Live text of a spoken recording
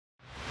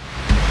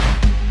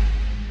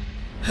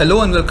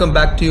Hello and welcome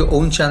back to your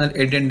own channel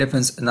Indian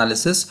Defense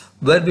Analysis,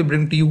 where we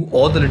bring to you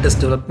all the latest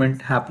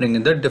development happening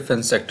in the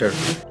defense sector.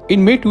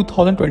 In May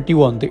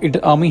 2021, the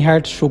Indian Army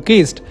had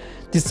showcased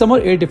the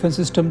Samar-I defense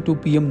system to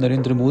PM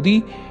Narendra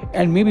Modi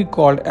and may be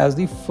called as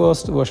the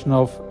first version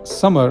of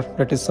Samar,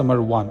 that is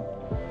Samar-I.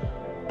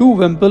 Two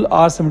Vympel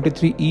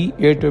R-73E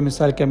air-to-air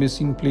missile can be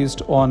seen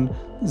placed on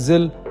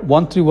ZIL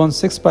 131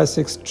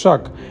 6x6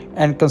 truck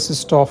and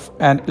consist of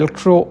an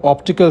electro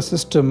optical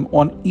system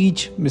on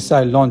each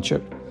missile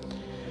launcher.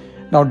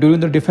 Now, during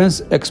the Defence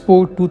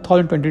Expo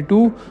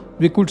 2022,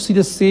 we could see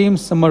the same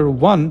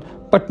Samar-I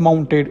but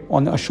mounted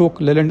on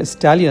Ashok Leyland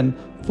Stallion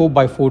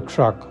 4x4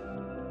 truck.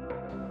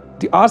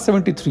 The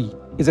R-73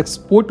 is an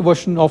export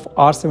version of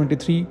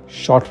R-73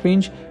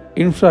 short-range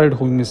infrared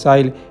homing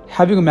missile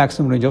having a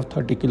maximum range of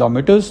 30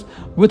 kilometers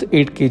with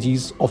 8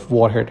 kgs of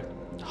warhead.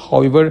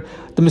 However,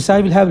 the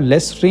missile will have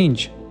less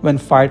range when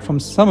fired from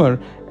Samar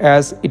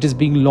as it is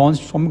being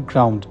launched from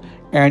ground,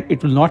 and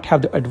it will not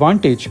have the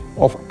advantage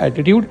of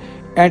altitude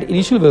and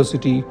initial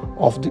velocity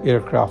of the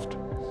aircraft.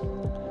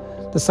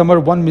 The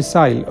Samar-I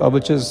missile,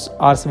 which is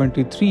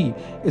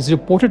R-73, is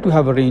reported to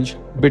have a range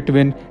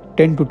between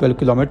 10 to 12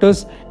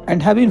 kilometers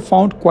and have been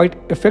found quite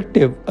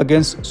effective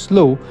against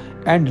slow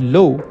and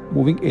low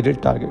moving aerial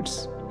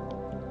targets.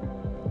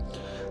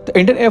 The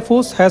Indian Air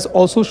Force has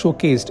also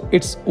showcased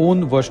its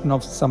own version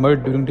of Samar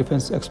during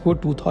Defence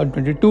Expo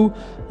 2022,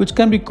 which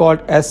can be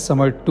called as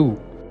Samar-II.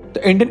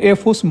 The Indian Air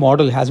Force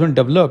model has been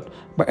developed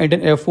by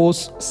Indian Air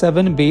Force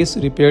 7 Base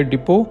Repair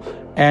Depot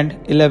and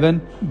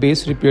 11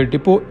 Base Repair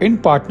Depot in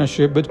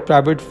partnership with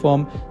private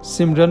firm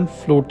Simran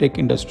Flowtech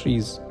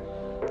Industries.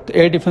 The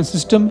air defense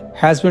system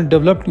has been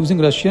developed using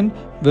Russian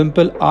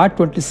Vympel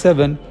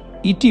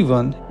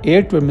R-73E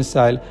air-to-air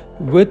missile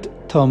with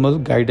thermal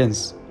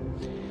guidance.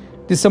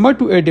 The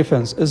Samar-II air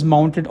defense is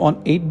mounted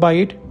on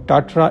 8x8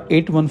 Tatra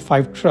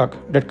 815 truck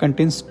that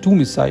contains two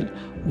missiles,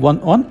 one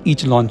on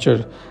each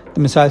launcher. The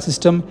missile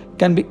system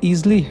can be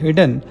easily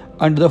hidden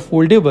under the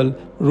foldable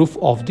roof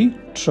of the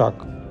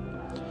truck.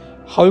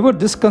 However,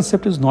 this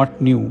concept is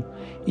not new.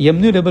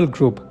 Yemeni rebel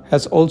group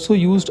has also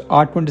used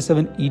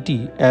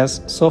R-27ET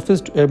as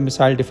surface-to-air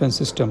missile defense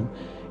system.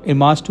 In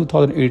March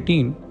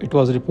 2018, it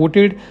was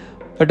reported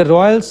that a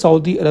Royal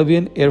Saudi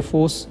Arabian Air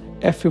Force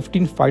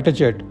F-15 fighter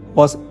jet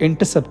was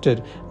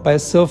intercepted by a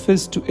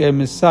surface-to-air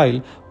missile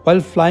while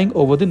flying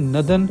over the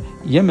northern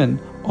Yemen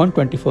on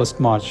 21st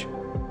March.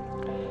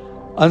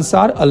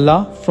 Ansar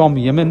Allah from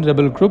Yemen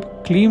rebel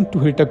group claimed to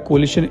hit a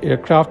coalition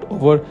aircraft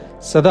over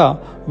Sada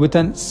with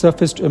an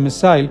surface-to-air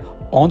missile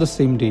on the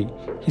same day.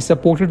 He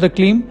supported the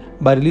claim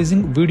by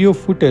releasing video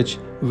footage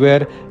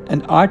where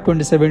an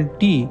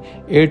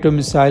R-27T air-to-air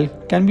missile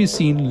can be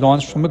seen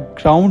launched from a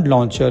ground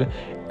launcher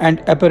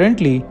and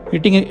apparently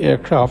hitting an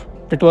aircraft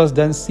that was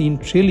then seen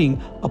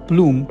trailing a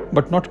plume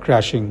but not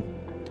crashing.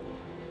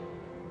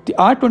 The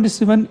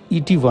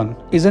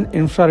R-27ET-1 is an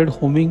infrared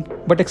homing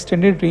but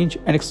extended range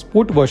and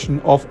export version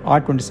of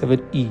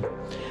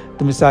R-27E.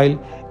 The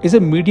missile is a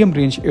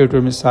medium-range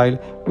air-to-air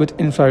missile with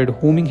infrared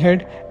homing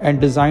head and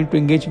designed to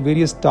engage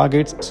various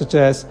targets such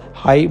as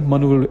high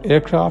maneuverable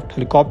aircraft,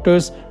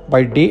 helicopters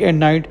by day and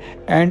night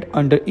and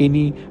under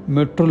any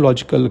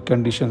meteorological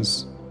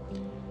conditions.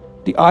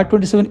 The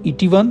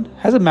R-27ET-1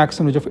 has a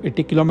maximum range of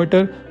 80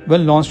 km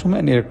when launched from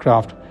an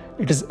aircraft.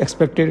 It is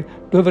expected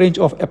to have a range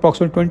of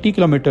approximately 20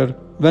 km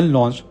when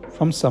launched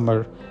from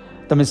Samar.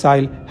 The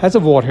missile has a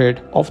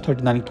warhead of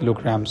 39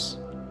 kilograms.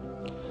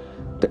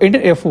 The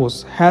Indian Air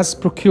Force has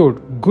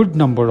procured good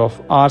number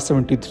of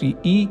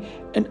R-73E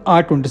and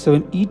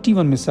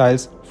R-27ET-1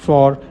 missiles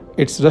for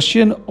its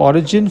Russian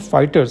origin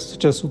fighters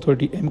such as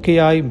Su-30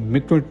 MKI,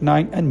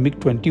 MiG-29 and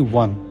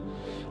MiG-21.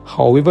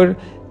 However,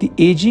 the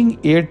aging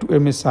air-to-air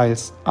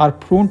missiles are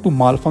prone to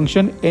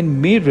malfunction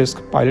and may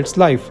risk pilot's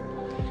life.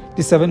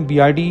 The 7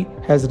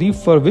 BRD has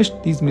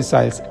refurbished these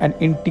missiles and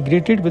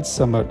integrated with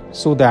Samar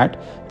so that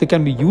they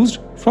can be used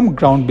from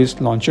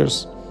ground-based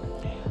launchers.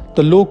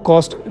 The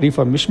low-cost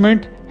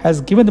refurbishment has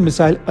given the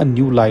missile a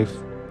new life,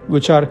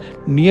 which are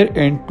near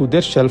end to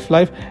their shelf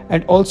life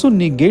and also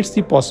negates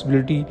the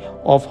possibility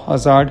of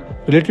hazard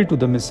related to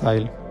the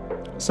missile.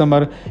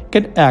 Samar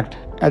can act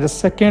as a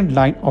second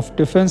line of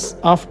defense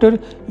after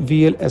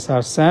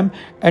VLSR SAM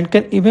and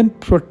can even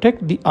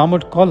protect the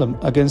armored column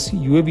against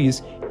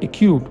UAVs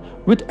equipped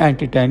with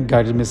anti-tank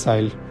guided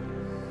missile.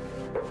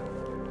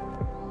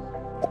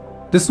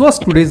 This was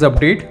today's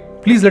update.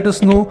 Please let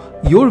us know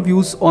your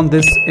views on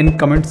this in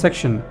comment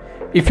section.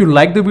 If you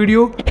like the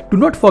video, do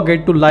not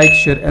forget to like,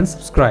 share and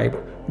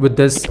subscribe. With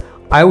this,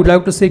 I would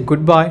like to say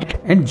goodbye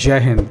and Jai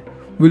Hind.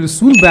 We'll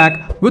soon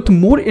back with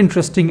more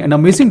interesting and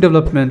amazing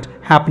development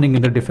happening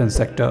in the defense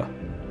sector.